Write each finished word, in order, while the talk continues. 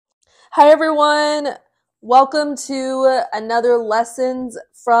Hi, everyone. Welcome to another Lessons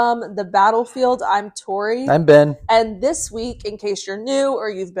from the Battlefield. I'm Tori. I'm Ben. And this week, in case you're new or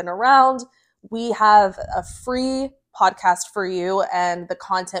you've been around, we have a free podcast for you and the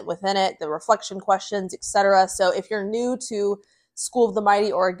content within it, the reflection questions, etc. So if you're new to School of the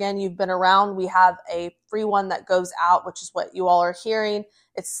Mighty, or again, you've been around, we have a free one that goes out, which is what you all are hearing.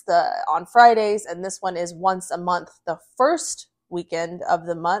 It's on Fridays, and this one is once a month, the first weekend of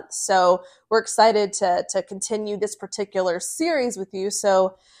the month. So we're excited to continue this particular series with you.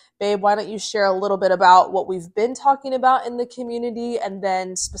 So babe, why don't you share a little bit about what we've been talking about in the community and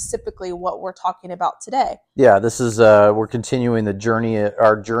then specifically what we're talking about today? Yeah, this is we're continuing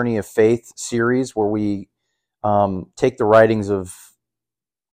our Journey of Faith series, where we take the writings of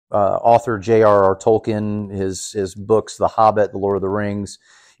author J.R.R. Tolkien, his books, The Hobbit, The Lord of the Rings.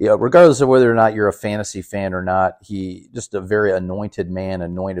 Regardless of whether or not you're a fantasy fan or not, he just a very anointed man,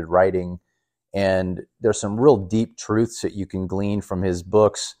 anointed writing, and there's some real deep truths that you can glean from his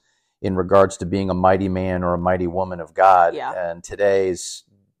books in regards to being a mighty man or a mighty woman of God. Yeah. And today's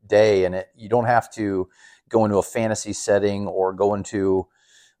day, and you don't have to go into a fantasy setting or go into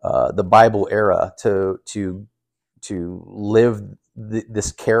the Bible era to live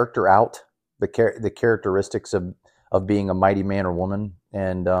this character out, the characteristics of being a mighty man or woman.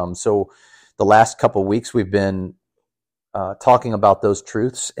 And so the last couple of weeks we've been talking about those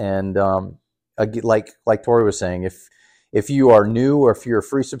truths. And like Tori was saying, if you are new or if you're a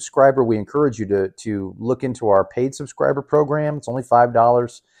free subscriber, we encourage you to look into our paid subscriber program. It's only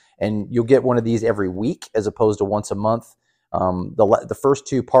 $5, and you'll get one of these every week as opposed to once a month. The first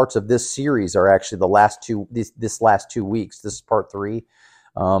two parts of this series are actually this last 2 weeks. This is part 3.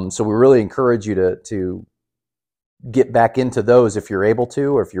 So we really encourage you to get back into those if you're able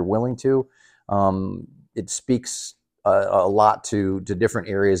to, or if you're willing to. It speaks a lot to different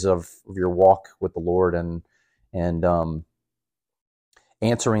areas of your walk with the Lord, and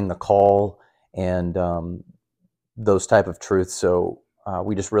answering the call, and those type of truths. So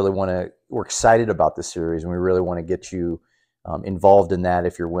we just really we're excited about this series, and we really want to get you involved in that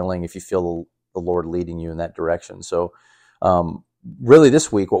if you're willing, if you feel the Lord leading you in that direction. So really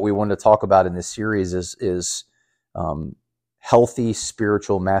this week, what we wanted to talk about in this series is healthy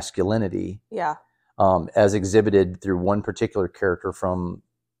spiritual masculinity. Yeah. As exhibited through one particular character from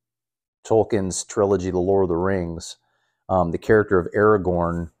Tolkien's trilogy, The Lord of the Rings. The character of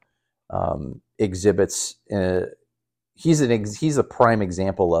Aragorn exhibits. He's a prime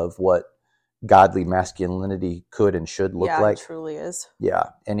example of what godly masculinity could and should look like. Yeah, it truly is. Yeah,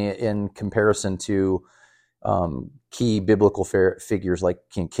 and in comparison to key biblical figures like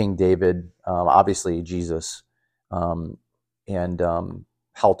King David, obviously Jesus, and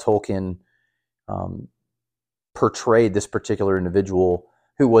how Tolkien portrayed this particular individual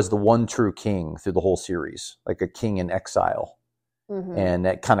who was the one true king through the whole series, like a king in exile. Mm-hmm. And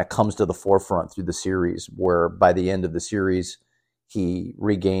that kind of comes to the forefront through the series, where by the end of the series, he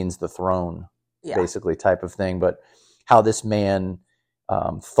regains the throne, basically, type of thing. But how this man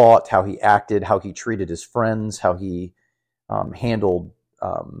thought, how he acted, how he treated his friends, how he handled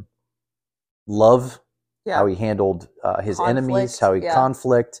love, how he handled his enemies, how he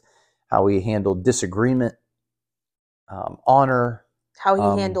conflict, how he handled disagreement, honor. How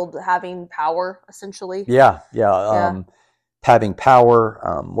he handled having power, essentially. Having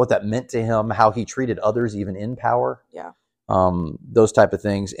power, what that meant to him, how he treated others even in power. Yeah. Those type of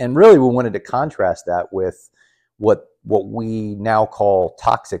things. And really we wanted to contrast that with what we now call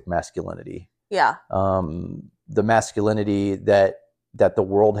toxic masculinity. Yeah. The masculinity that the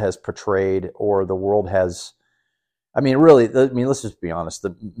world has portrayed, or the world has, let's just be honest.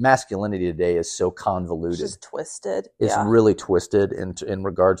 The masculinity today is so convoluted. It's just twisted. It's really twisted in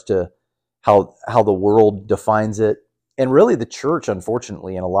regards to how the world defines it. And really the church,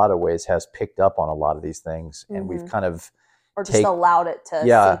 unfortunately, in a lot of ways has picked up on a lot of these things. Mm-hmm. And we've kind of... Or just allowed it to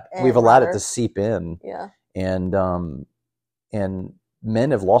seep in. We've allowed it to seep in. Yeah. And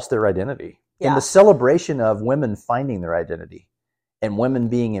men have lost their identity. Yeah. In the celebration of women finding their identity and women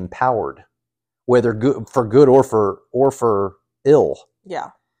being empowered, whether for good or for ill. Yeah.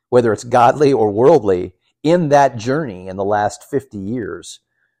 Whether it's godly or worldly, in that journey in the last 50 years,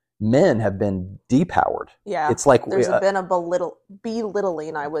 men have been depowered. Yeah. It's like there's been a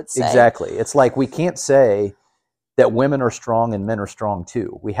belittling, I would say. Exactly. It's like we can't say that women are strong and men are strong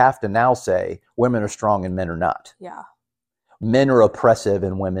too. We have to now say women are strong and men are not. Yeah. Men are oppressive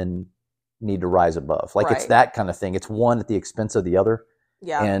and women need to rise above. Like It's that kind of thing. It's one at the expense of the other.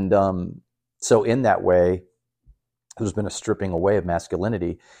 Yeah. And so in that way, there's been a stripping away of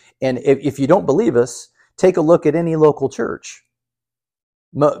masculinity. And if you don't believe us, take a look at any local church.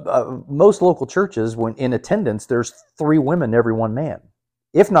 Most local churches, when in attendance, there's 3 women to every 1 man,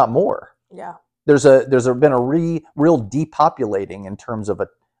 if not more. Yeah. There's been a real depopulating in terms of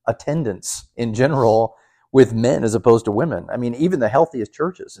attendance in general with men as opposed to women. I mean, even the healthiest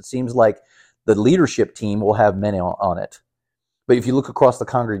churches, it seems like the leadership team will have men on it. But if you look across the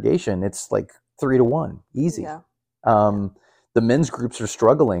congregation, it's like 3 to 1, easy. Yeah. The men's groups are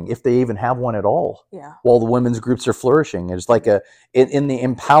struggling, if they even have one at all. Yeah. While the women's groups are flourishing. It's like in the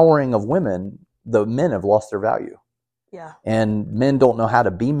empowering of women, the men have lost their value. Yeah. And men don't know how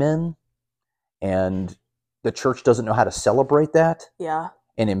to be men. And the church doesn't know how to celebrate that. Yeah.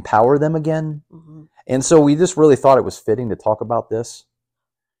 And empower them again. Mm-hmm. And so we just really thought it was fitting to talk about this.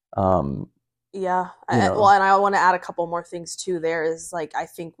 Yeah. And I want to add a couple more things too. There is like, I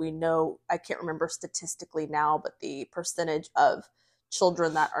think we know, I can't remember statistically now, but the percentage of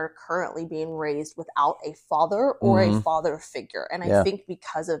children that are currently being raised without a father or a father figure. And I think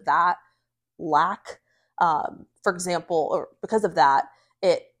because of that lack, for example, or because of that,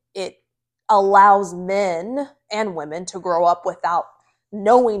 it allows men and women to grow up without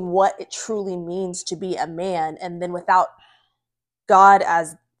knowing what it truly means to be a man. And then without God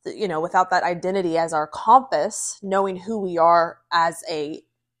as, without that identity as our compass, knowing who we are as a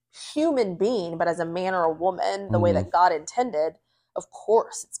human being, but as a man or a woman, the way that God intended, of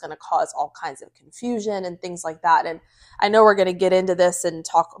course, it's going to cause all kinds of confusion and things like that. And I know we're going to get into this and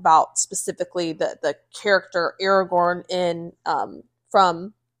talk about specifically the character Aragorn in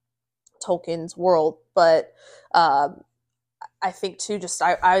from Tolkien's world, but I think too,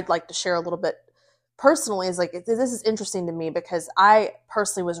 I'd like to share a little bit personally, is like, this is interesting to me because I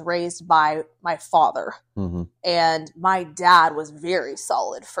personally was raised by my father, and my dad was very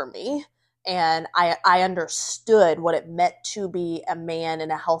solid for me. And I understood what it meant to be a man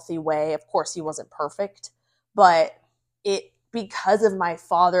in a healthy way. Of course, he wasn't perfect, but because of my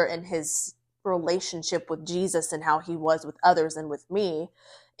father and his relationship with Jesus and how he was with others and with me,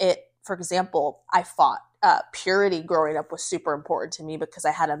 for example, I fought purity growing up was super important to me because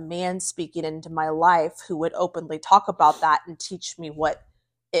I had a man speaking into my life who would openly talk about that and teach me what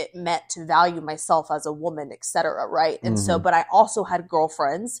it meant to value myself as a woman, etc. Right. And so, but I also had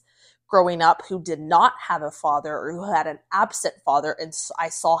girlfriends growing up who did not have a father or who had an absent father. And so I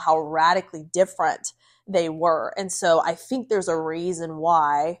saw how radically different they were. And so I think there's a reason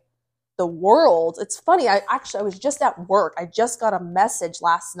why the world, it's funny. I was just at work. I just got a message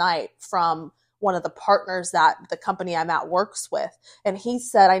last night from one of the partners that the company I'm at works with. And he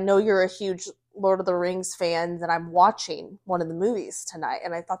said, I know you're a huge Lord of the Rings fan, and I'm watching one of the movies tonight.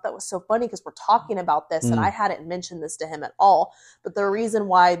 And I thought that was so funny because we're talking about this and I hadn't mentioned this to him at all. But the reason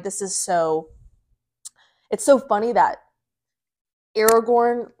why this is it's so funny that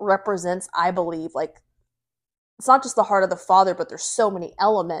Aragorn represents, I believe, like, it's not just the heart of the father, but there's so many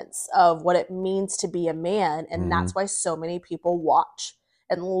elements of what it means to be a man. And that's why so many people watch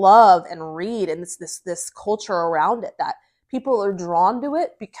and love and read, and this culture around it, that people are drawn to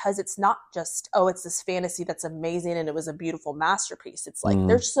it because it's not just, it's this fantasy that's amazing and it was a beautiful masterpiece. It's like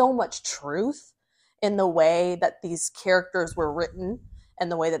there's so much truth in the way that these characters were written and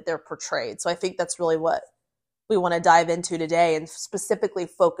the way that they're portrayed. So I think that's really what we want to dive into today, and specifically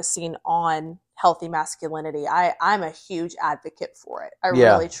focusing on healthy masculinity. I'm a huge advocate for it. I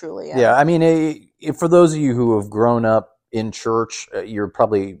really, truly am. Yeah, I mean, for those of you who have grown up in church, you're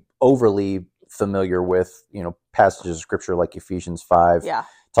probably overly familiar with, passages of scripture like Ephesians 5,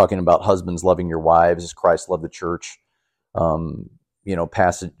 talking about husbands loving your wives as Christ loved the church.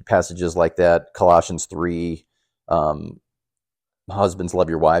 Passages like that, Colossians 3, husbands love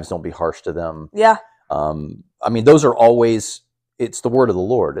your wives, don't be harsh to them. Yeah. I mean, those are always, it's the word of the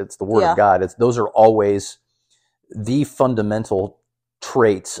Lord. It's the word of God. Those are always the fundamental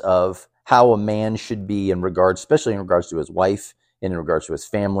traits of how a man should be especially in regards to his wife, and in regards to his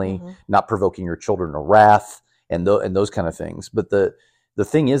family, not provoking your children to wrath, and those kind of things. But the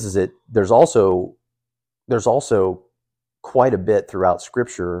thing is that there's also quite a bit throughout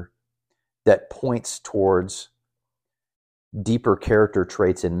Scripture that points towards deeper character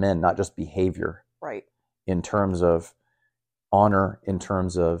traits in men, not just behavior. Right. In terms of honor, in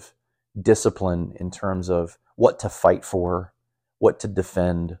terms of discipline, in terms of what to fight for, what to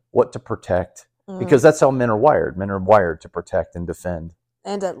defend, what to protect, because that's how men are wired. Men are wired to protect and defend.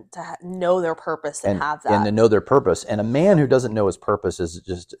 And to know their purpose and have that. And to know their purpose. And a man who doesn't know his purpose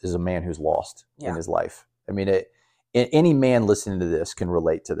is a man who's lost in his life. I mean, any man listening to this can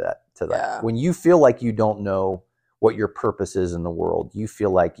relate to that. Yeah. When you feel like you don't know what your purpose is in the world, you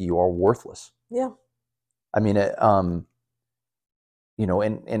feel like you are worthless. Yeah. I mean, and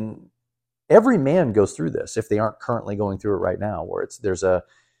every man goes through this if they aren't currently going through it right now, where there's a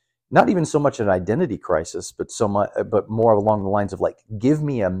not even so much an identity crisis, but more along the lines of like, give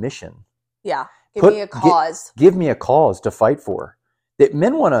me a mission. Yeah. Give me a cause. Give me a cause to fight for. That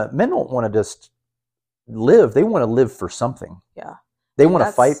men don't want to just live. They want to live for something. Yeah. They want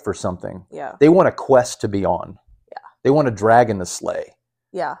to fight for something. Yeah. They want a quest to be on. Yeah. They want a dragon to slay.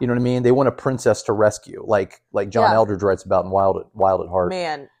 Yeah. You know what I mean? They want a princess to rescue, like John Eldredge writes about in Wild at Heart.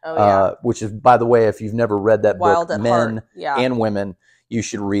 Man. Oh yeah. Which is, by the way, if you've never read that Wild book, at men Heart. Yeah. and women, you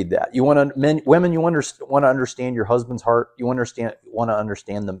should read that. You want to women, you want to understand your husband's heart. You want to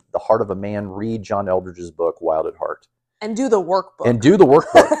understand the heart of a man. Read John Eldredge's book, Wild at Heart, and do the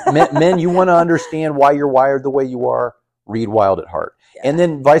workbook. Men, you want to understand why you're wired the way you are. Read Wild at Heart, and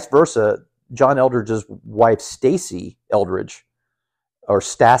then vice versa. John Eldredge's wife, Stasi Eldredge, or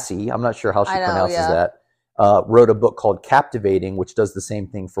Stasi, I'm not sure how she pronounces that, wrote a book called Captivating, which does the same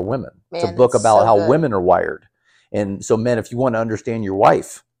thing for women. It's a book about how women are wired. And so, men, if you want to understand your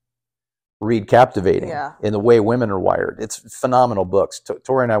wife, read Captivating and the way women are wired. It's phenomenal books.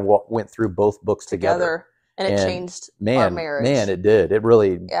 Tori and I went through both books together. And it changed our marriage. Man, it did. It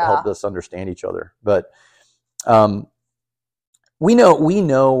really helped us understand each other. But we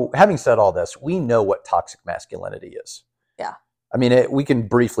know, having said all this, we know what toxic masculinity is. Yeah. I mean, we can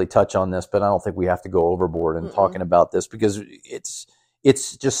briefly touch on this, but I don't think we have to go overboard in talking about this because it's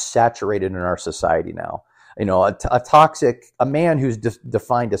just saturated in our society now. You know, a man who's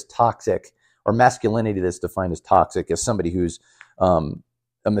defined as toxic, or masculinity that's defined as toxic, is somebody who's a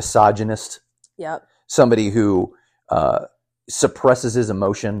misogynist. Yep. Somebody who suppresses his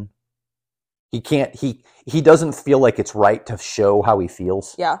emotion. He doesn't feel like it's right to show how he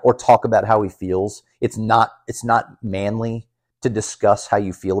feels or talk about how he feels. It's not manly to discuss how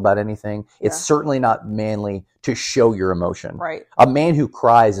you feel about anything. Yeah. It's certainly not manly to show your emotion. Right. A man who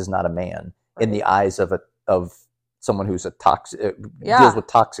cries is not a man in the eyes of someone who's a toxic deals with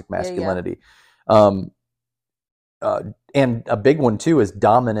toxic masculinity. And a big one too is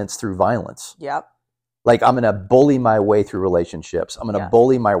dominance through violence. Yep. Like, I'm going to bully my way through relationships. I'm going to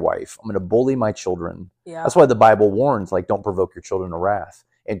bully my wife. I'm going to bully my children. Yeah. That's why the Bible warns, like, don't provoke your children to wrath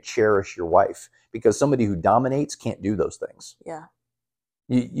and cherish your wife, because somebody who dominates can't do those things. Yeah.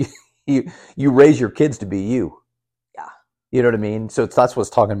 You raise your kids to be you. Yeah. You know what I mean? So that's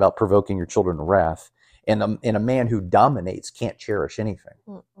what's talking about provoking your children to wrath. And a man who dominates can't cherish anything.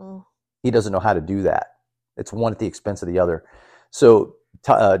 Mm-mm. He doesn't know how to do that. It's one at the expense of the other. So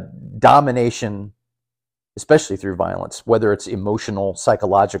domination, especially through violence, whether it's emotional,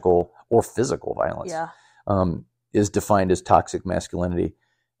 psychological, or physical violence, is defined as toxic masculinity.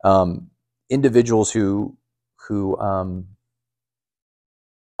 Individuals who we've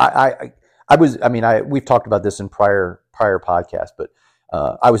talked about this in prior podcasts, but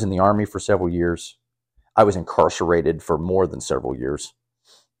I was in the Army for several years. I was incarcerated for more than several years.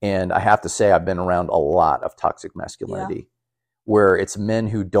 And I have to say, I've been around a lot of toxic masculinity where it's men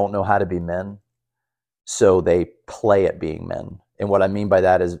who don't know how to be men. So they play at being men. And what I mean by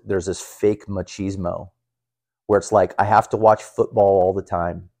that is there's this fake machismo where it's like, I have to watch football all the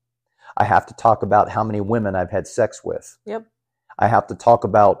time. I have to talk about how many women I've had sex with. Yep. I have to talk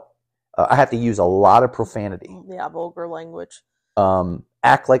about, I have to use a lot of profanity. Yeah, vulgar language.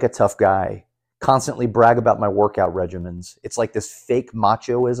 Act like a tough guy. Constantly brag about my workout regimens. It's like this fake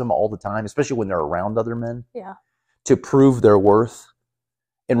machoism all the time, especially when they're around other men. Yeah. To prove their worth.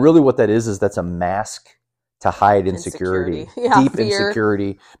 And really what that is that's a mask to hide insecurity. Deep fear.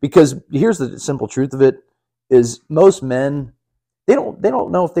 Insecurity. Because here's the simple truth of it, is most men, they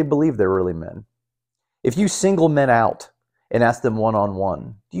don't know if they believe they're really men. If you single men out and ask them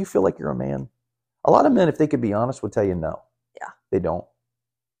one-on-one, do you feel like you're a man? A lot of men, if they could be honest, would tell you no. Yeah. They don't.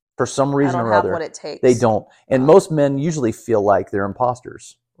 For some reason or other. What it takes. They don't. And most men usually feel like they're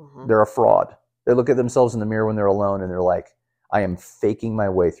imposters. Mm-hmm. They're a fraud. They look at themselves in the mirror when they're alone and they're like, I am faking my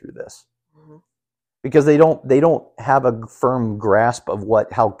way through this. Mm-hmm. Because they don't have a firm grasp of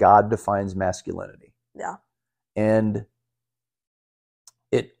how God defines masculinity. Yeah. And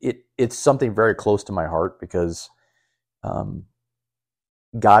it's something very close to my heart because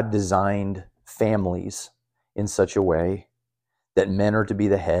God designed families in such a way that men are to be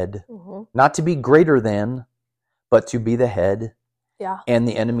the head, not to be greater than, but to be the head. Yeah. And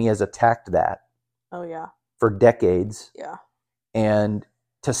the enemy has attacked that. Oh, yeah. For decades. Yeah. And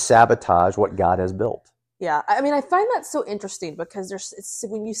to sabotage what God has built. Yeah. I mean, I find that so interesting because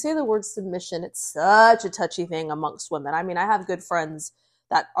when you say the word submission, it's such a touchy thing amongst women. I mean, I have good friends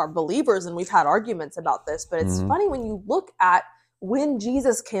that are believers and we've had arguments about this, but it's funny when you look at when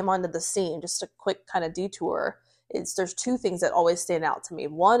Jesus came onto the scene, just a quick kind of detour. there's two things that always stand out to me.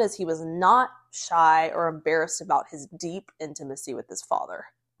 One is he was not shy or embarrassed about his deep intimacy with his father.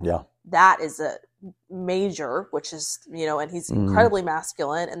 Yeah. That is a major, which is, and he's incredibly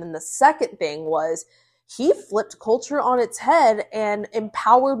masculine. And then the second thing was he flipped culture on its head and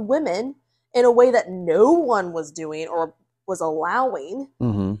empowered women in a way that no one was doing or was allowing.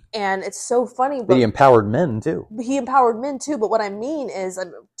 Mm-hmm. And it's so funny. But he empowered men too. He empowered men too. But what I mean is,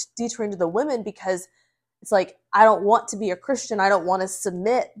 I'm detouring to the women because it's like, I don't want to be a Christian. I don't want to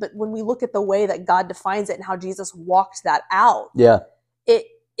submit. But when we look at the way that God defines it and how Jesus walked that out,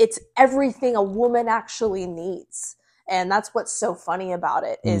 it's everything a woman actually needs. And that's what's so funny about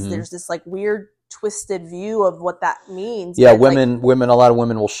it is there's this like weird twisted view of what that means. Yeah, women, a lot of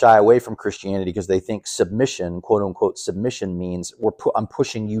women will shy away from Christianity because they think submission, quote unquote, submission means I'm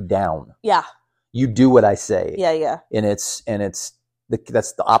pushing you down. Yeah. You do what I say. Yeah, yeah. And that's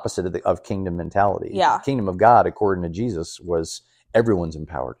the opposite of kingdom mentality. Yeah. The kingdom of God, according to Jesus, was everyone's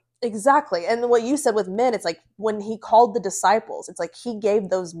empowered. Exactly. And what you said with men, it's like when he called the disciples, it's like he gave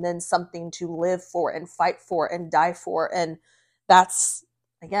those men something to live for and fight for and die for. And that's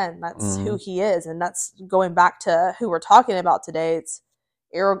who he is. And that's going back to who we're talking about today. It's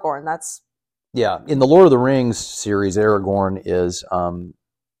Aragorn. In the Lord of the Rings series, Aragorn is,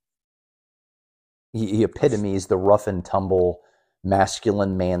 he epitomes the rough and tumble,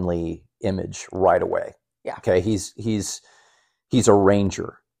 masculine, manly image right away. Yeah. Okay. He's a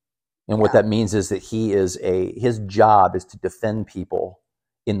ranger. And what that means is that his job is to defend people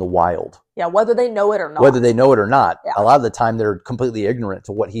in the wild. Yeah, whether they know it or not. Yeah. A lot of the time they're completely ignorant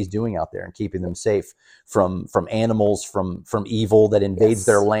to what he's doing out there and keeping them safe from animals, from evil that invades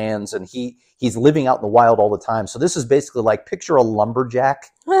their lands. And he's living out in the wild all the time. So this is basically like, picture a lumberjack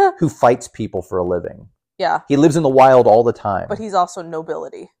who fights people for a living. Yeah. He lives in the wild all the time. But he's also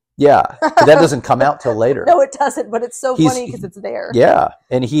nobility. Yeah, but that doesn't come out till later. No, it doesn't. But it's so funny because it's there. Yeah,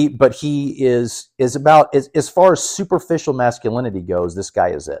 and he is about as far as superficial masculinity goes. This guy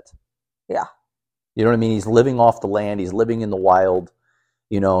is it. Yeah, you know what I mean. He's living off the land. He's living in the wild.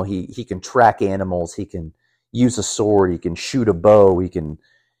 He can track animals. He can use a sword. He can shoot a bow. He can,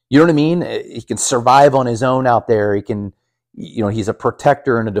 you know what I mean. He can survive on his own out there. He can, he's a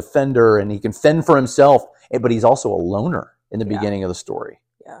protector and a defender, and he can fend for himself. But he's also a loner in the beginning of the story.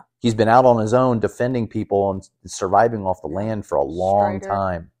 Yeah. He's been out on his own defending people and surviving off the land for a long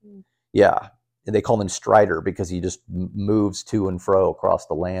time. Yeah. And they call him Strider because he just moves to and fro across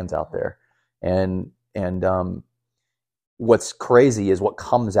the lands out there. And what's crazy is what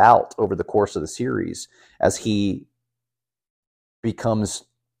comes out over the course of the series as he becomes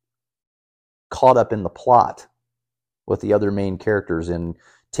caught up in the plot with the other main characters and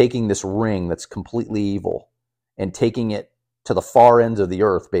taking this ring that's completely evil and taking it to the far ends of the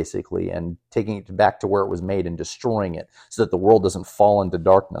earth, basically, and taking it back to where it was made and destroying it so that the world doesn't fall into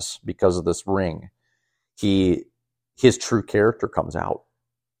darkness because of this ring. His true character comes out,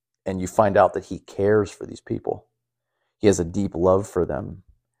 and you find out that he cares for these people. He has a deep love for them.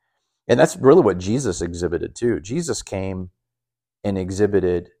 And that's really what Jesus exhibited too. Jesus came and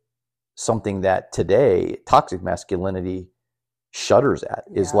exhibited something that today toxic masculinity shudders at,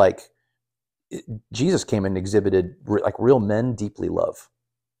 is like, Jesus came and exhibited like real men deeply love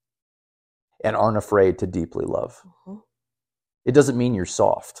and aren't afraid to deeply love. Mm-hmm. It doesn't mean you're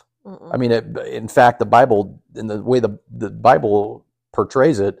soft. Mm-mm. I mean, in fact, the Bible, in the way the Bible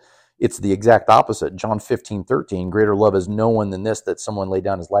portrays it, it's the exact opposite. John 15:13, greater love is no one than this, that someone lay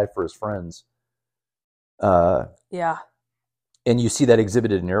down his life for his friends. Yeah. And you see that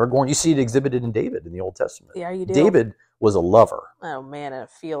exhibited in Aragorn. You see it exhibited in David in the Old Testament. Yeah, you do. David was a lover. Oh man, and a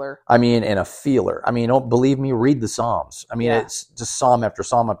feeler. Don't believe me, read the Psalms. It's just Psalm after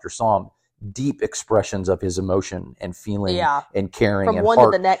Psalm after Psalm, deep expressions of his emotion and feeling and caring from and one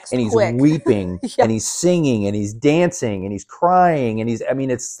heart. To the next, and he's quick. Weeping and he's singing and he's dancing and he's crying and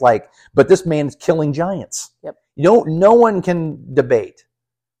it's like, but this man's killing giants. Yep. No one can debate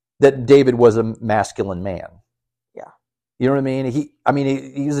that David was a masculine man. Yeah. You know what I mean?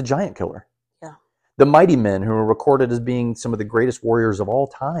 He's a giant killer. The mighty men who are recorded as being some of the greatest warriors of all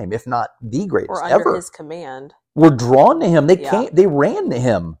time, if not the greatest or under ever, his command, were drawn to him. They ran to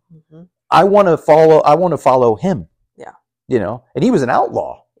him. Mm-hmm. I want to follow him. Yeah. And he was an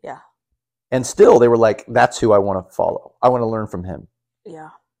outlaw. Yeah. And still they were like, that's who I want to follow. I want to learn from him. Yeah.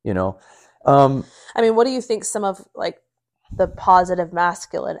 What do you think some of like the positive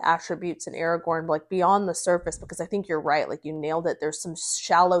masculine attributes in Aragorn, like beyond the surface? Because I think you're right. Like you nailed it. There's some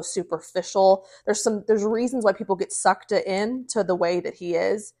shallow, superficial. There's reasons why people get sucked in to the way that he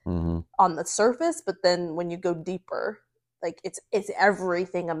is on the surface. But then when you go deeper, like it's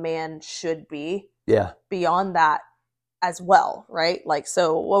everything a man should be. Yeah. beyond that as well, right? Like,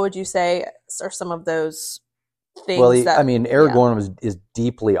 so what would you say are some of those things Well, that Aragorn is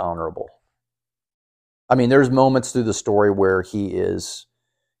deeply honorable. I mean, there's moments through the story where he is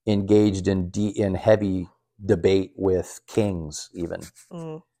engaged in heavy debate with kings, even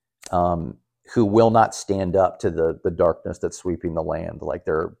who will not stand up to the darkness that's sweeping the land. Like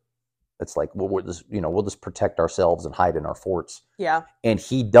it's like, well, we'll just protect ourselves and hide in our forts. Yeah. And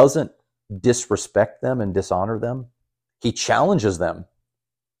he doesn't disrespect them and dishonor them. He challenges them,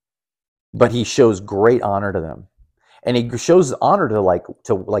 but he shows great honor to them. And he shows honor to like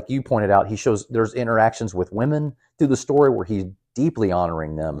you pointed out, there's interactions with women through the story where he's deeply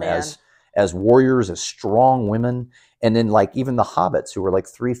honoring them as warriors, as strong women. And then like even the hobbits who are like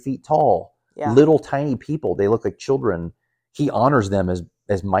 3 feet tall, little tiny people, they look like children. He honors them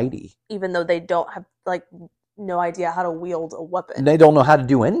as mighty. Even though they don't have like no idea how to wield a weapon. And they don't know how to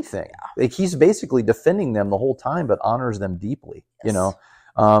do anything. Yeah. Like he's basically defending them the whole time, but honors them deeply, you know?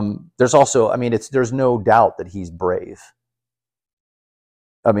 There's also, I mean, there's no doubt that he's brave.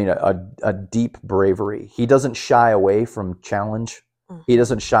 I mean, a deep bravery. He doesn't shy away from challenge. He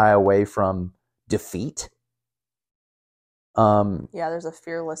doesn't shy away from defeat. There's a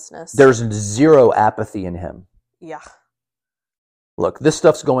fearlessness. There's zero apathy in him. Yeah. Look, this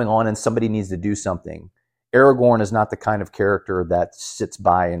stuff's going on and somebody needs to do something. Aragorn is not the kind of character that sits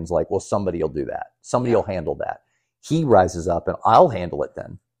by and is like, well, somebody will do that. Somebody will handle that. He rises up and I'll handle it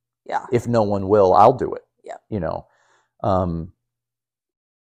then. Yeah. If no one will, I'll do it. Yeah. You know.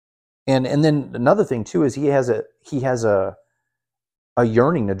 And then another thing too is he has a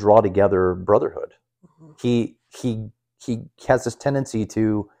yearning to draw together brotherhood. He has this tendency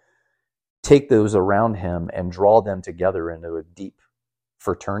to take those around him and draw them together into a deep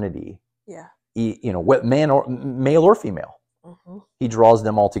fraternity. Yeah. Male or female. He draws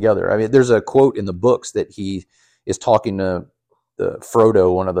them all together. I mean, there's a quote in the books that he is talking to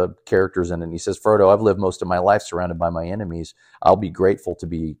Frodo, one of the characters in it, and he says, Frodo, I've lived most of my life surrounded by my enemies. I'll be grateful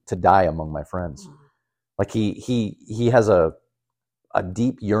to die among my friends. Like he has a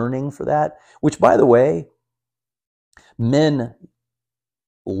deep yearning for that, which, by the way, men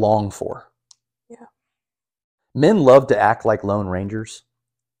long for. Yeah. Men love to act like Lone Rangers.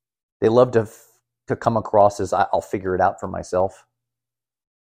 They love to come across as I'll figure it out for myself.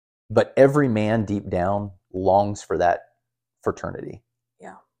 But every man deep down longs for that fraternity.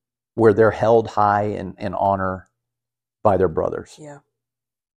 Yeah. Where they're held high in honor by their brothers. Yeah.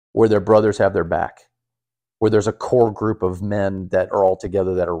 Where their brothers have their back. Where there's a core group of men that are all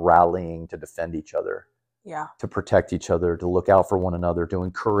together that are rallying to defend each other. Yeah. To protect each other, to look out for one another, to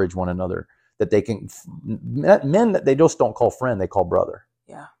encourage one another. That they can, men that they just don't call friend, they call brother.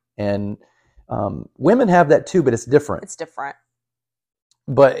 Yeah. And women have that too, but it's different. It's different.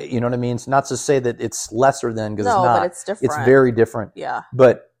 But you know what I mean? It's not to say that it's lesser than, because it's not. But it's different. It's very different. Yeah.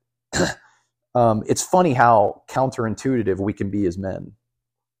 But it's funny how counterintuitive we can be as men,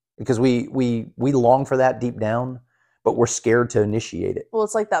 because we long for that deep down, but we're scared to initiate it. Well,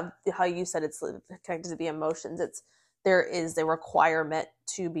 it's like that, how you said it's connected to the emotions. There is a requirement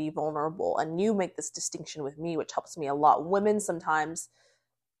to be vulnerable, and you make this distinction with me, which helps me a lot. Women sometimes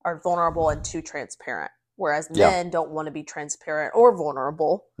are vulnerable and too transparent, whereas men don't want to be transparent or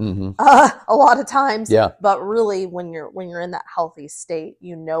vulnerable a lot of times. Yeah. But really, when you're in that healthy state,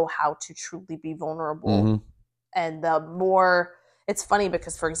 you know how to truly be vulnerable. And the more, it's funny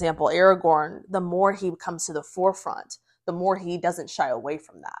because, for example, Aragorn, the more he comes to the forefront, the more he doesn't shy away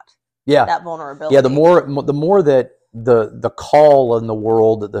from that. Yeah. That vulnerability. Yeah. The more that the call in the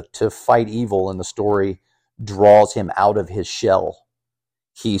world to fight evil in the story draws him out of his shell,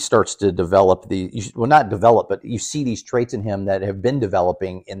 he starts to develop not develop, but you see these traits in him that have been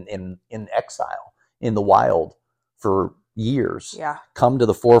developing in exile, in the wild for years. Yeah. Come to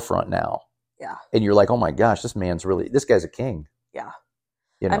the forefront now. Yeah. And you're like, oh my gosh, this guy's a king. Yeah.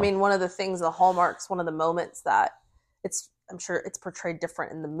 You know? I mean, one of the things, the hallmarks, one of the moments that I'm sure it's portrayed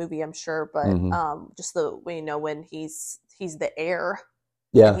different in the movie, I'm sure, but just when he's the heir.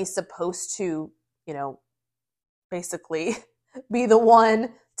 Yeah. And he's supposed to, basically be the one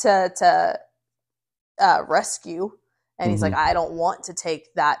to rescue. And he's like, I don't want to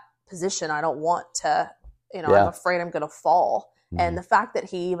take that position. I don't want to, I'm afraid I'm going to fall. And the fact that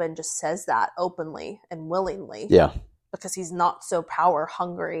he even just says that openly and willingly, because he's not so power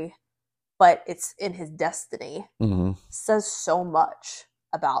hungry, but it's in his destiny, says so much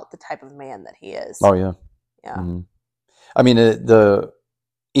about the type of man that he is. Oh yeah. Yeah. I mean,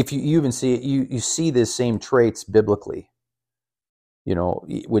 if you even see it, you see the same traits biblically,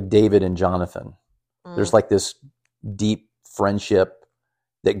 with David and Jonathan. There's like this deep friendship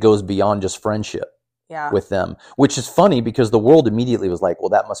that goes beyond just friendship. Yeah. with them, which is funny because the world immediately was like, well,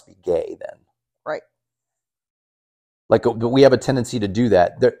 that must be gay then. Right. Like, we have a tendency to do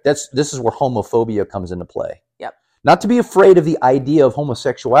that. This is where homophobia comes into play. Yep. Not to be afraid of the idea of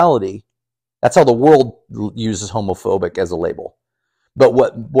homosexuality. That's how the world uses homophobic as a label. But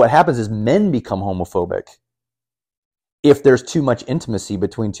what happens is men become homophobic if there's too much intimacy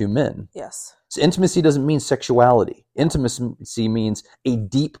between two men. Yes. So intimacy doesn't mean sexuality. Intimacy means a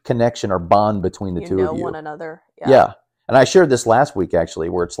deep connection or bond between the two of you. You know one another. Yeah. And I shared this last week, actually,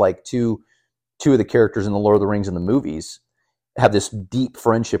 where it's like two of the characters in the Lord of the Rings in the movies have this deep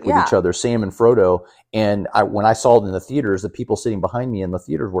friendship with each other, Sam and Frodo. And when I saw it in the theaters, the people sitting behind me in the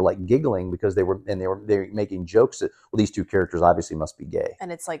theaters were like giggling because they were making jokes that, well, these two characters obviously must be gay.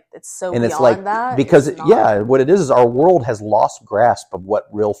 And it's like, it's so and beyond it's like, that. Because what it is our world has lost grasp of what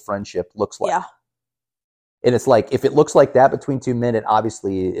real friendship looks like. Yeah. And it's like, if it looks like that between two men, it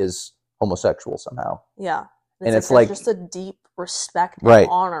obviously is homosexual somehow. Yeah. And it's like just a deep respect and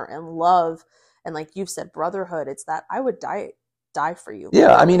honor and love. And like you've said, brotherhood, it's that I would die for you.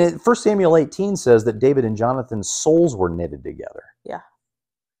 Yeah, I mean, 1 Samuel 18 says that David and Jonathan's souls were knitted together. Yeah.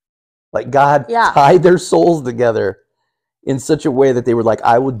 Like God tied their souls together in such a way that they were like,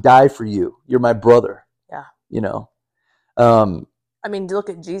 I would die for you. You're my brother. Yeah. You know? I mean, look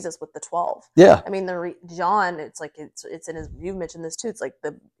at Jesus with the 12. Yeah. I mean, John, it's like, it's in his, you've mentioned this too. It's like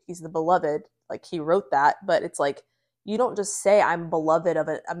he's the beloved, like he wrote that, but it's like, you don't just say I'm beloved of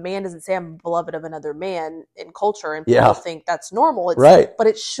a man doesn't say I'm beloved of another man in culture and people think that's normal. It's right. But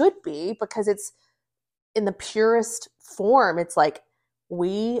it should be because it's in the purest form. It's like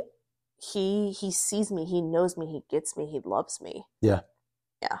he sees me, he knows me, he gets me, he loves me. Yeah.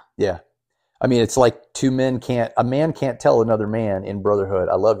 Yeah. Yeah. I mean, it's like a man can't tell another man in brotherhood,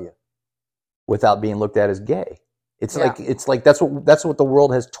 I love you, without being looked at as gay. It's like that's what the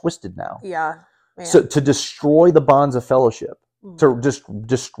world has twisted now. Yeah. Man. So to destroy the bonds of fellowship, to just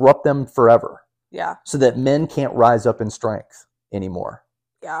disrupt them forever. Yeah. So that men can't rise up in strength anymore.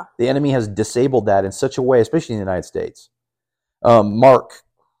 Yeah. The enemy has disabled that in such a way, especially in the United States. Mark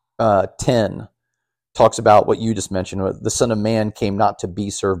 10 talks about what you just mentioned. The Son of Man came not to be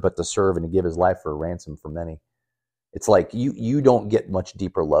served, but to serve and to give his life for a ransom for many. It's like you don't get much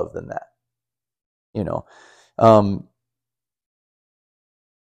deeper love than that. You know,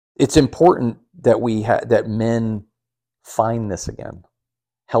 it's important that that men find this again,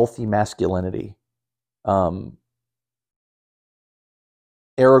 healthy masculinity.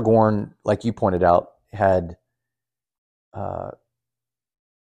 Aragorn, like you pointed out, had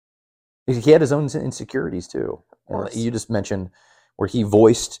his own insecurities too. And you just mentioned where he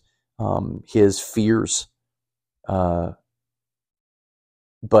voiced his fears, but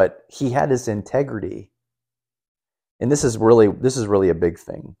he had his integrity. And this is really a big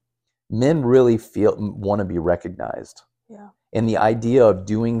thing. Men really want to be recognized. Yeah. And the idea of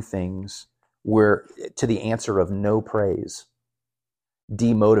doing things where to the answer of no praise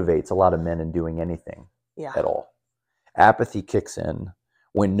demotivates a lot of men in doing anything at all. Apathy kicks in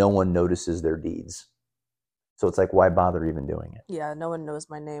when no one notices their deeds. So it's like, why bother even doing it? Yeah, no one knows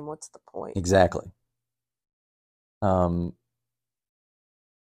my name. What's the point? Exactly. Tolkien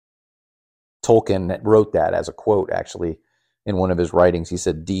wrote that as a quote, actually, in one of his writings. He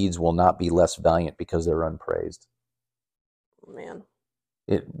said, deeds will not be less valiant because they're unpraised. Man.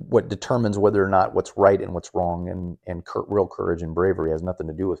 What determines whether or not what's right and what's wrong and real courage and bravery has nothing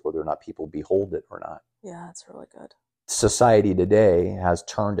to do with whether or not people behold it or not. Yeah, that's really good. Society today has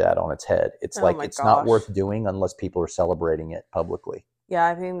turned that on its head. It's not worth doing unless people are celebrating it publicly. Yeah,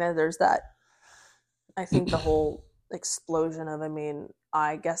 I think that there's that. I think the whole explosion of,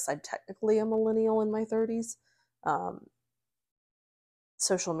 I guess I'm technically a millennial in my 30s.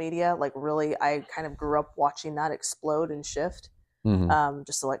 Social media, like really, I kind of grew up watching that explode and shift. Mm-hmm.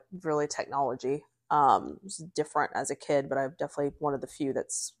 Just like really technology. It was different as a kid, but I'm definitely one of the few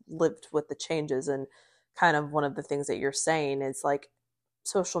that's lived with the changes. And kind of one of the things that you're saying is like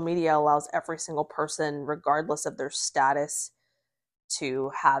social media allows every single person, regardless of their status, to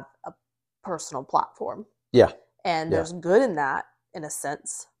have a personal platform. Yeah. And there's good in that, in a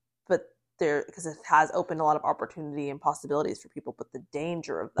sense, but because it has opened a lot of opportunity and possibilities for people. But the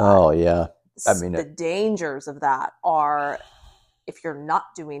danger of that. Oh yeah. The dangers of that are, if you're not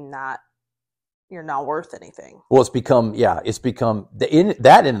doing that, you're not worth anything. Well, that in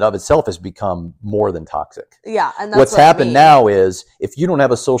and of itself has become more than toxic. Yeah. And that's what's happened now is if you don't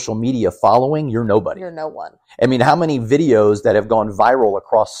have a social media following, you're nobody. You're no one. How many videos that have gone viral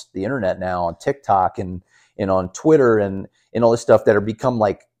across the internet now on TikTok and on Twitter and all this stuff that are become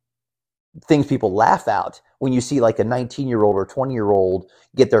like things people laugh at when you see like a 19-year-old or 20-year-old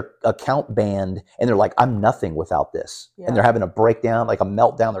get their account banned and they're like, I'm nothing without this. Yeah. And they're having a breakdown, like a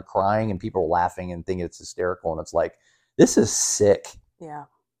meltdown. They're crying and people are laughing and thinking it's hysterical. And it's like, this is sick. Yeah.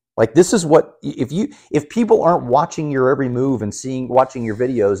 Like, this is what, if people aren't watching your every move and watching your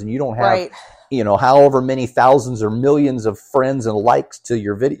videos, and you don't have, Right. However many thousands or millions of friends and likes to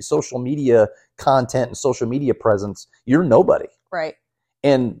your social media content and social media presence, you're nobody. Right.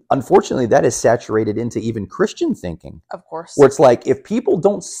 And unfortunately, that is saturated into even Christian thinking. Of course. Where it's like, if people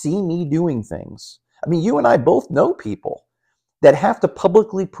don't see me doing things, I mean, you and I both know people that have to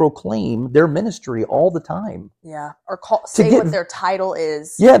publicly proclaim their ministry all the time. Yeah. Or say what their title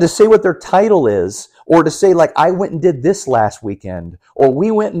is. Yeah, to say what their title is, or to say like, I went and did this last weekend, or we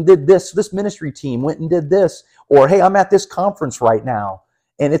went and did this ministry team went and did this, or hey, I'm at this conference right now.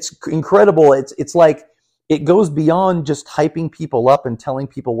 And it's incredible. It's like, it goes beyond just hyping people up and telling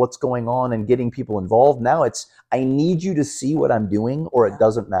people what's going on and getting people involved. Now it's, I need you to see what I'm doing, or it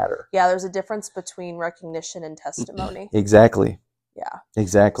doesn't matter. Yeah, there's a difference between recognition and testimony. Exactly. Yeah.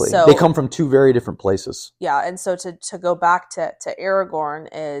 Exactly. So, they come from two very different places. Yeah, and so to go back to Aragorn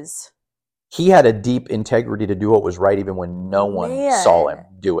is... He had a deep integrity to do what was right even when no one saw him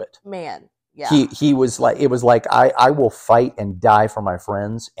do it. Man, yeah. He was like, it was like, I will fight and die for my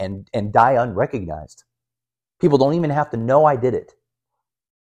friends and die unrecognized. People don't even have to know I did it.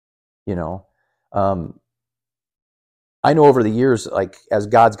 I know over the years, like, as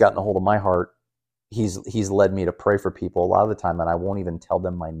God's gotten a hold of my heart, he's led me to pray for people a lot of the time, and I won't even tell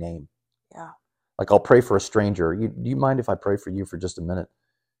them my name. Yeah. Like, I'll pray for a stranger. Do you mind if I pray for you for just a minute?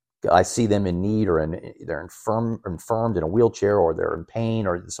 I see them in need, or they're infirmed in a wheelchair, or they're in pain,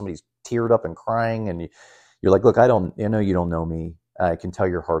 or somebody's teared up and crying, and you're like, look, I know you don't know me. I can tell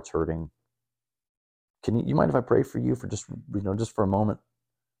your heart's hurting. Can you mind if I pray for you for just for a moment?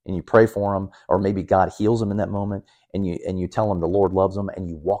 And you pray for them, or maybe God heals them in that moment, and you tell them the Lord loves them, and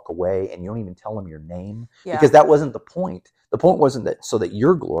you walk away, and you don't even tell them your name, because that wasn't the point. The point wasn't that so that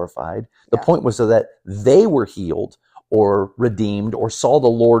you're glorified. The point was so that they were healed or redeemed or saw the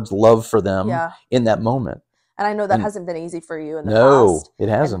Lord's love for them in that moment. And I know that hasn't been easy for you in the past. No, it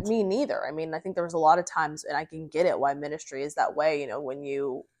hasn't. And me neither. I mean, I think there was a lot of times, and I can get it why ministry is that way.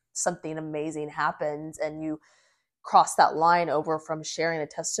 When something amazing happens and you cross that line over from sharing a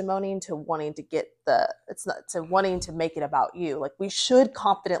testimony to wanting to wanting to make it about you. Like, we should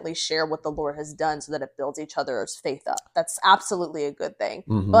confidently share what the Lord has done so that it builds each other's faith up. That's absolutely a good thing.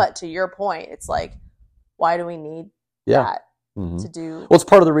 Mm-hmm. But to your point, it's like, why do we need that to do? Well, it's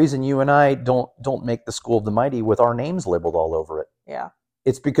part of the reason you and I don't make the School of the Mighty with our names labeled all over it. Yeah.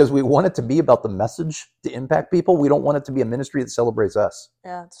 It's because we want it to be about the message to impact people. We don't want it to be a ministry that celebrates us.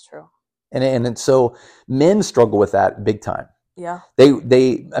 Yeah, that's true. And so men struggle with that big time. Yeah.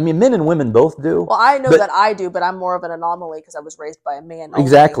 Men and women both do. Well, I know that I do, but I'm more of an anomaly because I was raised by a man. Only.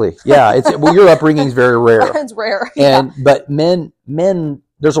 Exactly. Yeah. Your upbringing is very rare. It's rare. Yeah. But men,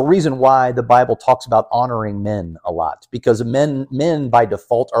 there's a reason why the Bible talks about honoring men a lot, because men by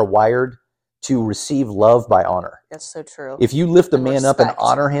default are wired to receive love by honor. That's so true. If you lift a man up and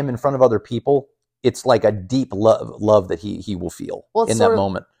honor him in front of other people, it's like a deep love that he will feel in that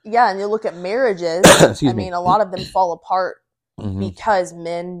moment. Yeah, and you look at marriages, a lot of them fall apart because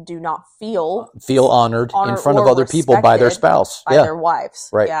men do not feel honored in front of other people by their spouse. By their wives.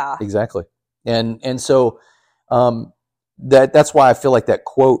 Right. Yeah. Exactly. And so that's why I feel like that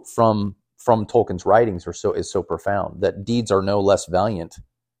quote from Tolkien's writings is so profound, that deeds are no less valiant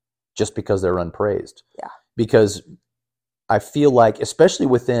just because they're unpraised. Yeah. Because I feel like, especially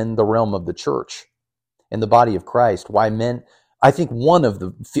within the realm of the church and the body of Christ, why men, I think one of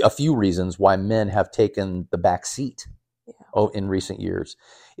a few reasons why men have taken the back seat in recent years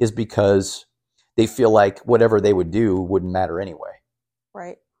is because they feel like whatever they would do wouldn't matter anyway.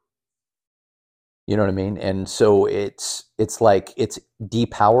 Right. You know what I mean? And so it's like it's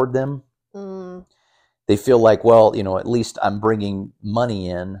depowered them. Mm. They feel like, well, at least I'm bringing money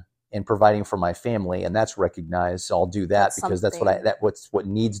in and providing for my family, and that's recognized. So I'll do that because that's what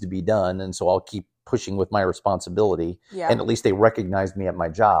needs to be done, and so I'll keep pushing with my responsibility. Yeah. And at least they recognized me at my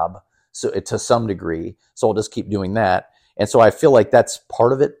job, so to some degree. So I'll just keep doing that, and so I feel like that's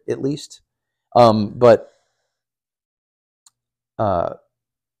part of it, at least. But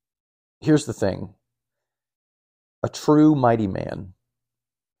here's the thing: a true mighty man,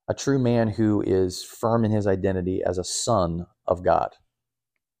 a true man who is firm in his identity as a son of God,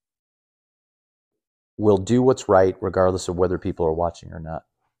 will do what's right regardless of whether people are watching or not.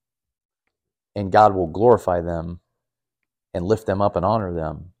 And God will glorify them and lift them up and honor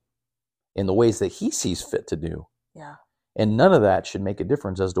them in the ways that he sees fit to do. Yeah. And none of that should make a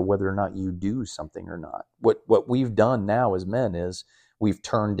difference as to whether or not you do something or not. What we've done now as men is we've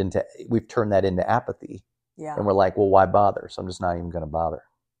turned that into apathy. Yeah. And we're like, well, why bother? So I'm just not even going to bother.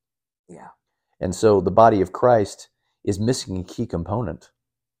 Yeah. And so the body of Christ is missing a key component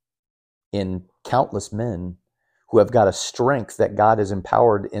in countless men who have got a strength that God has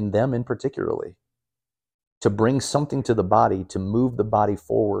empowered in them in particularly to bring something to the body, to move the body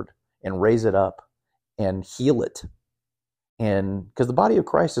forward and raise it up and heal it. And because the body of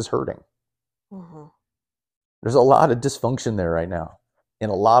Christ is hurting. Mm-hmm. There's a lot of dysfunction there right now in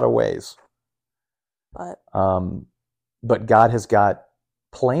a lot of ways. But God has got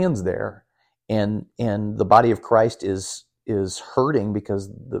plans there, and the body of Christ is hurting because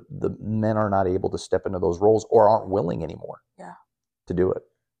the men are not able to step into those roles or aren't willing anymore to do it.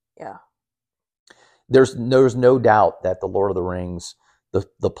 Yeah. There's no doubt that the Lord of the Rings,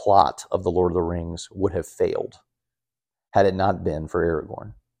 the plot of the Lord of the Rings would have failed had it not been for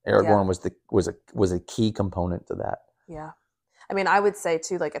Aragorn. Aragorn was a key component to that. Yeah. I mean, I would say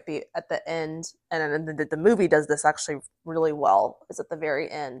too, like at the end, and the movie does this actually really well, is at the very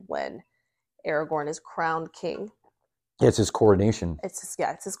end when Aragorn is crowned king. Yeah, it's his coronation. It's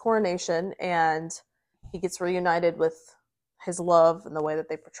his coronation, and he gets reunited with his love and the way that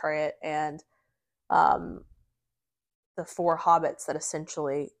they portray it, and the four hobbits that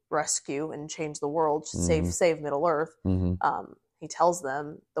essentially rescue and change the world, save Middle Earth. Mm-hmm. He tells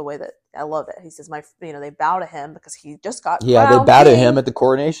them the way that I love it. He says, they bow to him because he just got they bow to him at the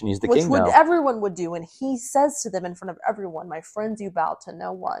coronation. He's the king now. Which everyone would do, and he says to them in front of everyone, "My friends, you bow to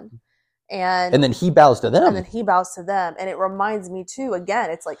no one." And then he bows to them. And it reminds me too, again,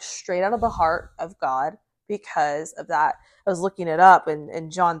 it's like straight out of the heart of God because of that. I was looking it up in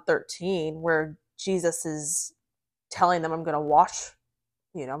John 13 where Jesus is telling them, I'm going to wash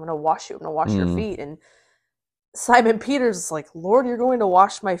you. I'm going to wash your feet. And Simon Peter's is like, Lord, you're going to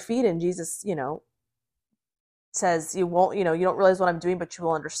wash my feet. And Jesus, says, you won't, you don't realize what I'm doing, but you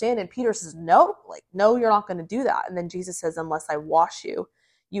will understand. And Peter says, no, you're not going to do that. And then Jesus says, unless I wash you,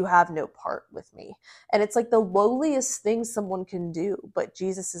 you have no part with me. And it's like the lowliest thing someone can do. But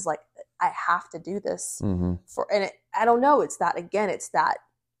Jesus is like, I have to do this I don't know. It's that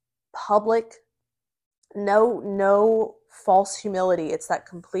public, no false humility. It's that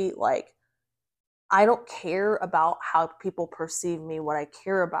complete, I don't care about how people perceive me. What I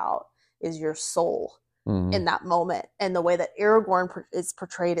care about is your soul in that moment. And the way that Aragorn is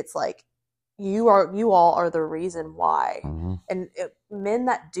portrayed, it's like, you all are the reason why. And men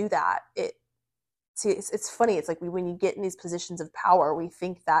that do that, it's funny. It's like when you get in these positions of power, we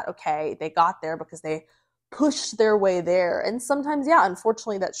think that, okay, they got there because they pushed their way there. And sometimes,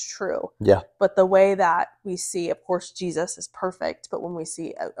 unfortunately that's true. Yeah. But the way that we see, of course, Jesus is perfect. But when we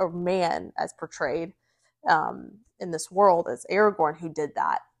see a man as portrayed in this world as Aragorn who did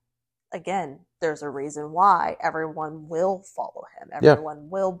that, again, there's a reason why everyone will follow him. Everyone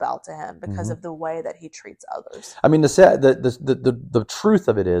will bow to him because of the way that he treats others. I mean, the truth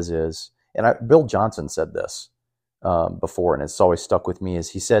of it is, and Bill Johnson said this before, and it's always stuck with me,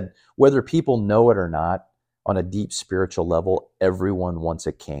 is he said, whether people know it or not, on a deep spiritual level, everyone wants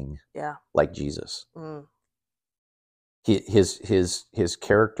a king like Jesus. His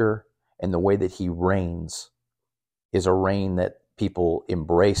character and the way that he reigns is a reign that people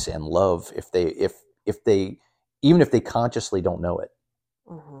embrace and love if they even if they consciously don't know it.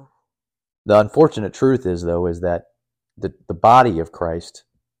 The unfortunate truth is that the body of Christ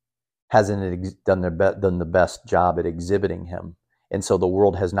hasn't done the best job at exhibiting him, and so the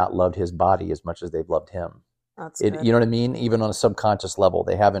world has not loved his body as much as they've loved him. You know what I mean? Even on a subconscious level,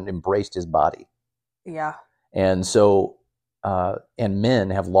 they haven't embraced his body. Yeah. And so, and men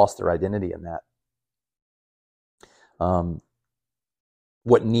have lost their identity in that.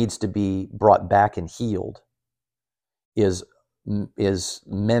 What needs to be brought back and healed is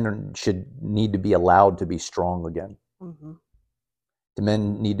men should need to be allowed to be strong again. The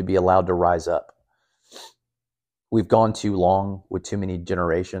men need to be allowed to rise up. We've gone too long with too many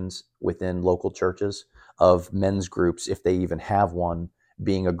generations within local churches of men's groups, if they even have one,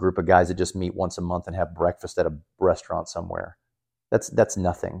 being a group of guys that just meet once a month and have breakfast at a restaurant somewhere. That's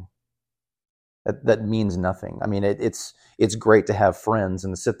nothing. That means nothing. I mean, it's great to have friends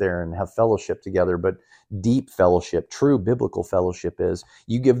and to sit there and have fellowship together, but deep fellowship, true biblical fellowship is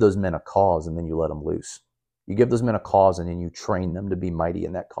you give those men a cause and then you let them loose. You give those men a cause and then you train them to be mighty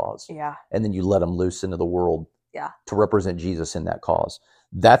in that cause. Yeah. And then you let them loose into the world to represent Jesus in that cause.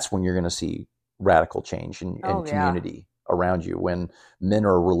 That's when you're going to see radical change and community around you, when men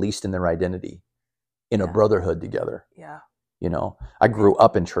are released in their identity in a brotherhood together. Yeah. I grew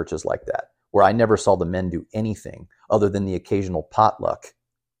up in churches like that, where I never saw the men do anything other than the occasional potluck.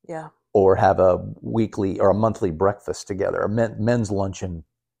 Yeah. Or have a weekly or a monthly breakfast together, a men's luncheon.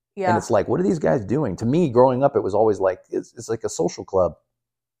 Yeah. And it's like, what are these guys doing? To me, growing up, it was always like, it's like a social club.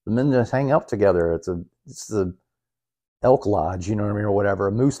 The men just hang out together. It's the elk lodge, you know what I mean? Or whatever,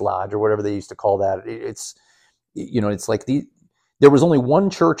 a moose lodge or whatever they used to call that. It's, it's like there was only one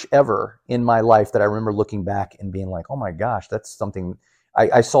church ever in my life that I remember looking back and being like, oh my gosh, that's something.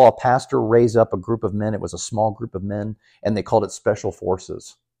 I saw a pastor raise up a group of men. It was a small group of men, and they called it Special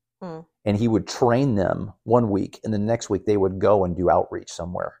Forces. And he would train them 1 week, and the next week they would go and do outreach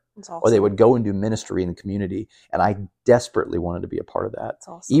somewhere. That's awesome. Or they would go and do ministry in the community. And I desperately wanted to be a part of that. That's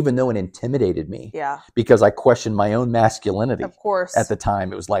awesome. Even though it intimidated me. Yeah. Because I questioned my own masculinity. Of course. At the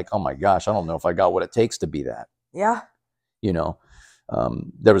time, it was like, oh my gosh, I don't know if I got what it takes to be that. Yeah.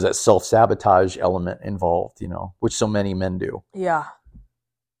 There was that self-sabotage element involved, which so many men do. Yeah.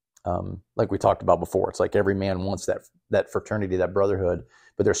 Like we talked about before, it's like every man wants that fraternity, that brotherhood,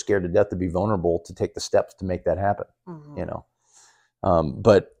 but they're scared to death to be vulnerable to take the steps to make that happen.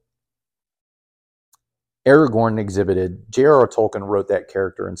 But Aragorn exhibited, J.R.R. Tolkien wrote that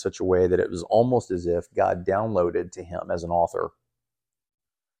character in such a way that it was almost as if God downloaded to him as an author,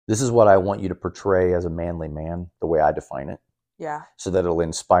 this is what I want you to portray as a manly man, the way I define it. Yeah. So that it'll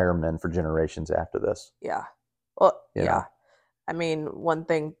inspire men for generations after this. Yeah. Well, You yeah. know? I mean, one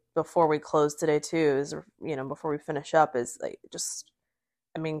thing before we close today too is, before we finish up is like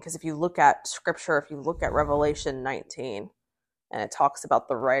because if you look at scripture, if you look at Revelation 19 and it talks about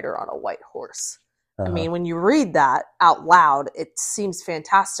the rider on a white horse. I mean, when you read that out loud, it seems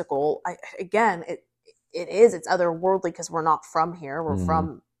fantastical. It's otherworldly because we're not from here.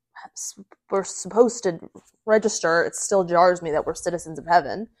 We're supposed to register. It still jars me that we're citizens of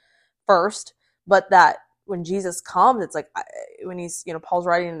heaven first, but that when Jesus comes, it's like when he's, Paul's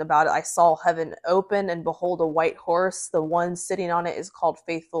writing about it, I saw heaven open and behold a white horse. The one sitting on it is called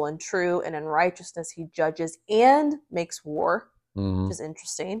Faithful and True, and in righteousness he judges and makes war, which is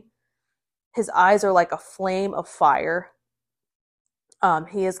interesting. His eyes are like a flame of fire.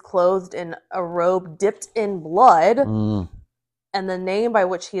 He is clothed in a robe dipped in blood. And the name by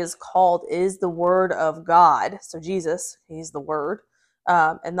which he is called is the Word of God. So Jesus, he's the Word.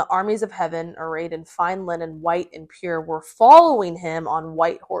 And the armies of heaven, arrayed in fine linen, white and pure, were following him on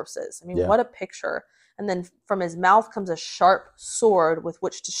white horses. I mean, what a picture. And then from his mouth comes a sharp sword with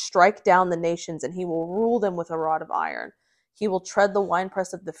which to strike down the nations, and he will rule them with a rod of iron. He will tread the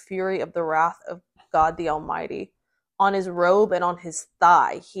winepress of the fury of the wrath of God the Almighty. On his robe and on his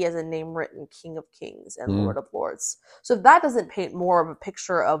thigh, he has a name written, King of Kings and Lord of Lords. So if that doesn't paint more of a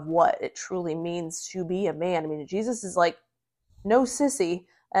picture of what it truly means to be a man. I mean, Jesus is like, no sissy.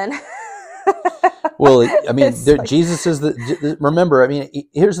 And well, I mean, Jesus is remember, I mean,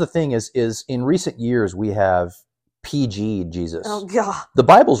 here's the thing is in recent years, we have PG Jesus. Oh God. The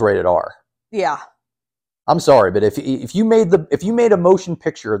Bible's rated R. Yeah. I'm sorry, but if you made a motion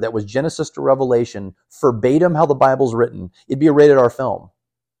picture that was Genesis to Revelation verbatim how the Bible's written, it'd be a rated R film.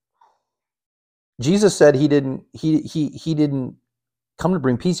 Jesus said he didn't come to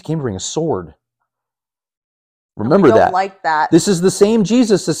bring peace, he came to bring a sword. Remember we don't that. Like that. This is the same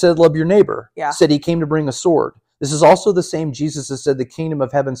Jesus that said love your neighbor. Yeah. Said he came to bring a sword. This is also the same Jesus that said the kingdom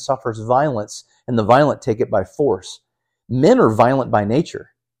of heaven suffers violence and the violent take it by force. Men are violent by nature.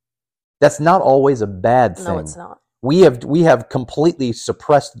 That's not always a bad thing. No, it's not. We have completely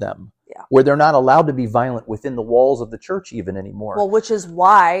suppressed them, where they're not allowed to be violent within the walls of the church even anymore. Well, which is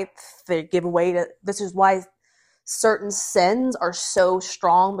why they give away to. This is why certain sins are so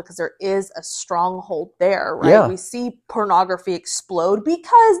strong, because there is a stronghold there, right? Yeah. We see pornography explode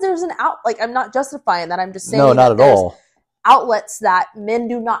because there's an I'm not justifying that. I'm just saying no, not at all. Outlets that men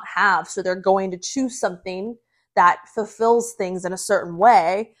do not have, so they're going to choose something that fulfills things in a certain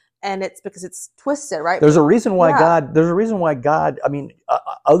way. And it's because it's twisted, right? There's a reason why God, I mean,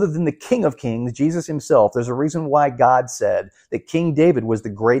 other than the King of Kings, Jesus himself, there's a reason why God said that King David was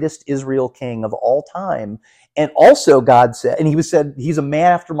the greatest Israel king of all time. And also God said, and he said, he's a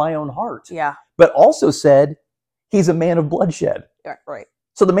man after my own heart. Yeah. But also said, he's a man of bloodshed. Yeah, right.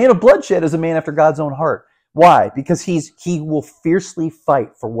 So the man of bloodshed is a man after God's own heart. Why? Because he will fiercely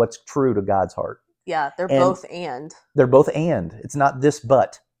fight for what's true to God's heart. Yeah, they're both and. They're both and. It's not this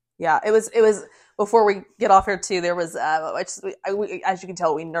but. Yeah, it was before we get off here too. There was as you can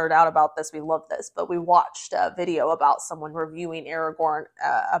tell, we nerd out about this. We love this, but we watched a video about someone reviewing Aragorn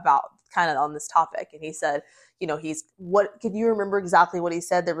about kind of on this topic, and he said, can you remember exactly what he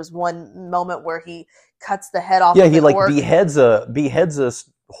said? There was one moment where he cuts the head off. Yeah, he beheads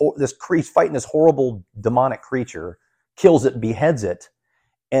this creature fighting this horrible demonic creature, kills it, beheads it,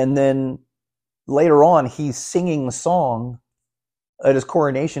 and then later on, he's singing the song at his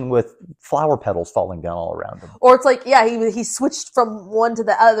coronation with flower petals falling down all around him. Or it's like, yeah, he switched from one to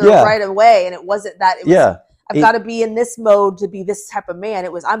the other Yeah. right away, and it wasn't that. It was, Yeah. I've got to be in this mode to be this type of man.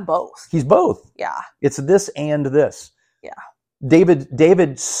 It was, I'm both. He's both. Yeah. It's this and this. Yeah.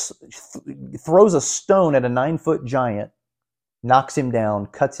 David throws a stone at a 9-foot giant, knocks him down,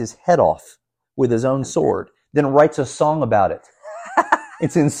 cuts his head off with his own sword, then writes a song about it.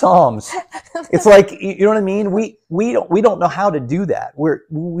 It's in Psalms. It's like, you know what I mean? We don't know how to do that.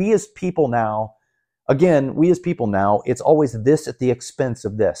 We as people now, it's always this at the expense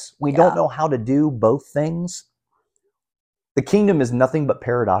of this. We don't know how to do both things. The kingdom is nothing but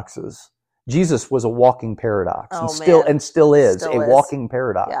paradoxes. Jesus was a walking paradox, and still is a walking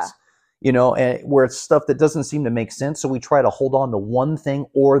paradox. Yeah. You know, and where it's stuff that doesn't seem to make sense, so we try to hold on to one thing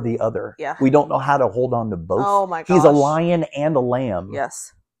or the other. Yeah. We don't know how to hold on to both. Oh my gosh. He's a lion and a lamb.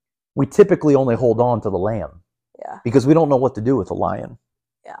 Yes. We typically only hold on to the lamb. Yeah. Because we don't know what to do with the lion.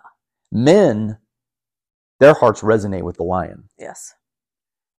 Yeah. Men, their hearts resonate with the lion. Yes.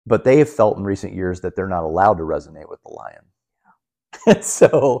 But they have felt in recent years that they're not allowed to resonate with the lion. Yeah.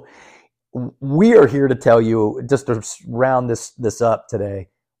 So we are here to tell you, just to round this up today,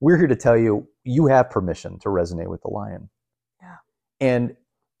 we're here to tell you, you have permission to resonate with the lion. Yeah. And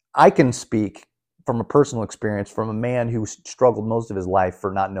I can speak from a personal experience from a man who struggled most of his life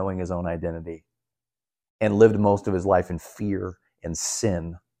for not knowing his own identity and lived most of his life in fear and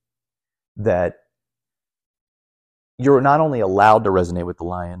sin, that you're not only allowed to resonate with the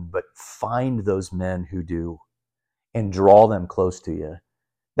lion, but find those men who do and draw them close to you.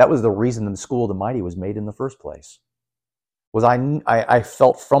 That was the reason the School of the Mighty was made in the first place. Was I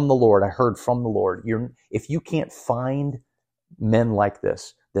felt from the Lord, I heard from the Lord, if you can't find men like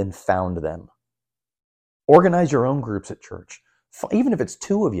this, then found them. Organize your own groups at church, even if it's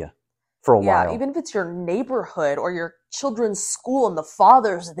 2 of you for a while. Yeah, even if it's your neighborhood or your children's school and the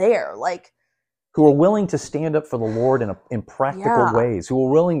father's there, like, who are willing to stand up for the Lord in practical ways, who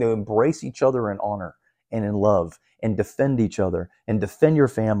are willing to embrace each other in honor and in love and defend each other and defend your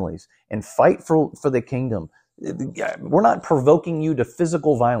families and fight for the kingdom. We're not provoking you to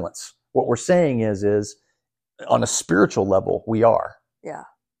physical violence. What we're saying is on a spiritual level, we are. Yeah.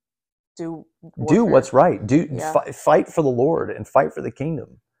 Do what's right. Fight for the Lord and fight for the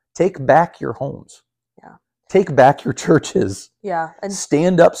kingdom. Take back your homes. Yeah. Take back your churches. Yeah. And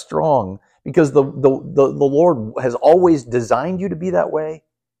stand up strong, because the Lord has always designed you to be that way,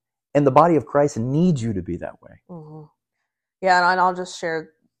 and the body of Christ needs you to be that way. Mm-hmm. Yeah, and I'll just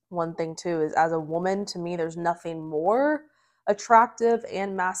share one thing too, is as a woman, to me, there's nothing more attractive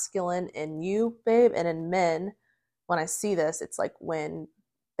and masculine in you, babe, and in men. When I see this, it's like when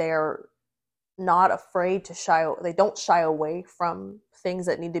they're not afraid to they don't shy away from things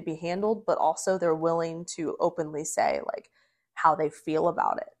that need to be handled, but also they're willing to openly say like how they feel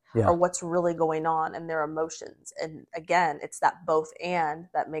about it, or what's really going on and their emotions. And again, it's that both and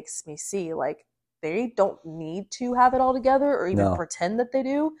that makes me see like they don't need to have it all together or even pretend that they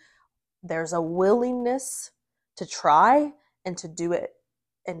do. There's a willingness to try and to do it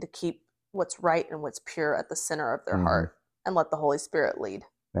and to keep what's right and what's pure at the center of their heart and let the Holy Spirit lead.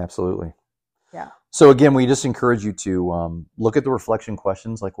 Absolutely. Yeah. So again, we just encourage you to look at the reflection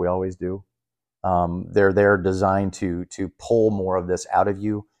questions like we always do. They're designed to pull more of this out of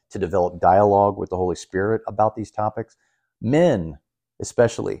you, to develop dialogue with the Holy Spirit about these topics. Men,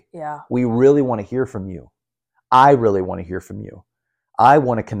 especially. Yeah. We really want to hear from you. I really want to hear from you. I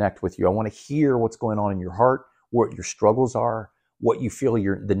want to connect with you. I want to hear what's going on in your heart, what your struggles are, what you feel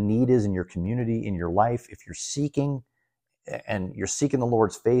the need is in your community, in your life. If you're seeking and you're seeking the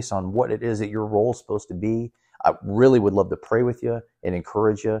Lord's face on what it is that your role is supposed to be, I really would love to pray with you and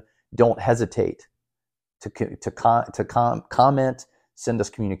encourage you. Don't hesitate to comment, send us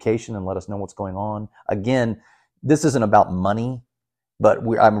communication, and let us know what's going on. Again, this isn't about money, but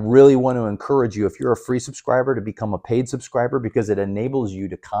I really want to encourage you, if you're a free subscriber, to become a paid subscriber, because it enables you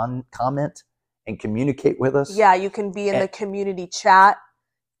to comment and communicate with us. Yeah, you can be in the community chat,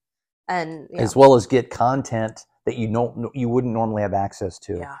 and as well as get content that you wouldn't normally have access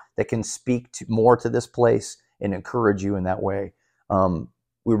to, that can speak more to this place and encourage you in that way.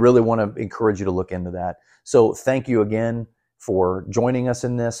 We really want to encourage you to look into that. So thank you again for joining us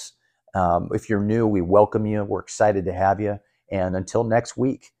in this. If you're new, we welcome you. We're excited to have you. And until next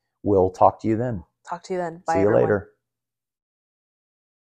week, we'll talk to you then. Bye, See you everyone. later.